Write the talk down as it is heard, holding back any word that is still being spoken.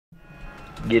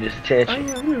Get his Oh attention.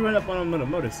 yeah, let me run up on him with a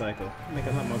motorcycle. Make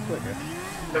it a lot more quicker.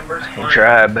 And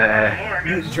drive by.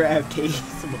 You drive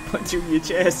Taze, I'm gonna punch you in your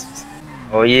chest.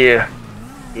 Oh yeah.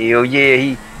 Hell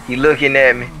yeah, he looking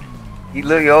at me. He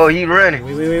looking, oh, he running.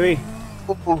 Wait.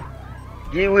 Ooh,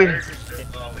 get with it.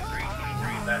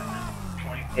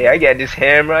 Hey, I got this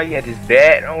hammer, I got this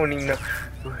bat, I don't even know.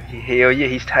 Hell yeah,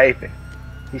 he's typing.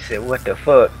 He said, what the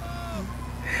fuck?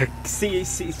 See,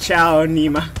 ciao,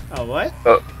 Nima. Oh, what?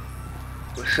 Oh,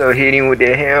 so hit him with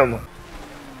that hammer.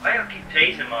 Why y'all keep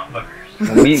tasing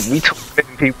motherfuckers? We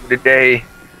tormenting people today.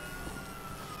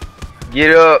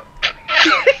 Get up.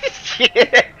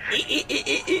 Yeah.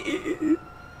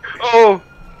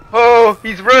 Oh,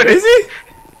 he's running. Is he?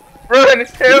 Run,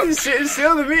 help. He's just sitting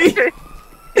still to me.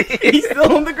 He's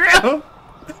still on the ground.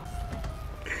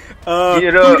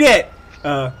 Get up. Who that?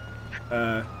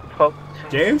 Oh,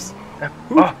 James?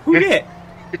 oh, Who that?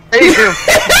 Tase him.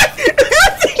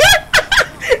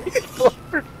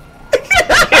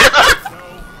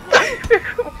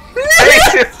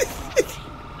 Tase him.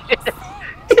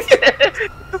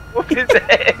 Whoop his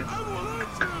ass.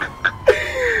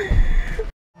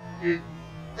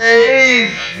 Tase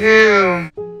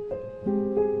him.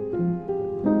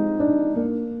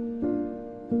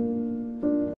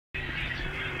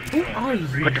 Who are you?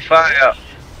 Put the fire out.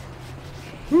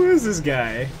 Who is this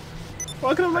guy?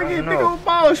 Walking up like a don't big know. old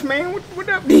boss, man. What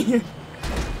up, man?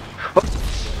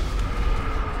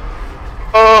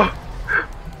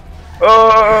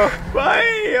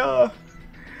 Why?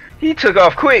 He took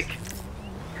off quick.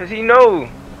 Cause he know.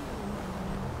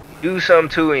 Do something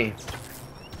to him.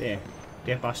 There.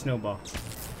 Death by snowball.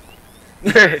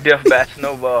 Death by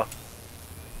snowball.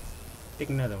 Take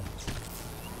another one.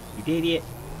 You did it.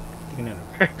 Take another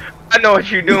one. I know what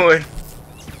you're doing.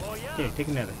 Here, take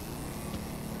another.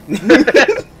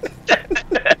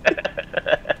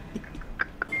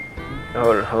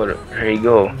 Hold up. Here you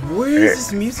go. Where is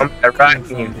this music I'm at coming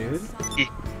rocking. from, dude?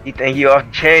 He think he off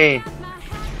the chain.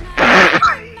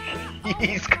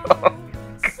 He's gone.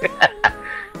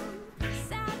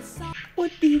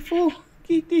 What the fuck?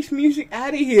 Get this music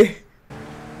out of here.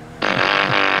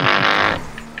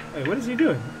 Wait, what is he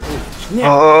doing? Oh,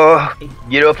 snap. Oh,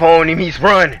 get up on him. He's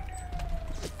running.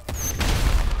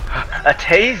 I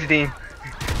tased him.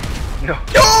 No.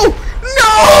 No! No!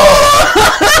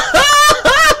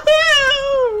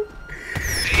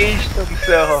 Tased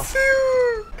himself.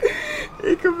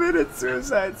 He committed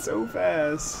suicide so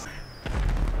fast.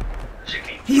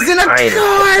 He's in a Fine.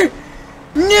 car!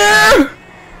 No!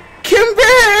 Come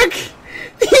back!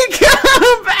 He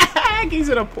come back! He's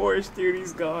in a Porsche, dude.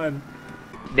 He's gone.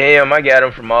 Damn, I got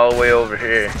him from all the way over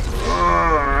here.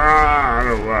 I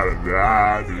don't want to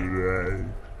die today.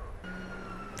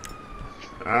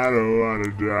 I don't want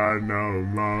to die no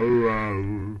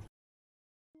more.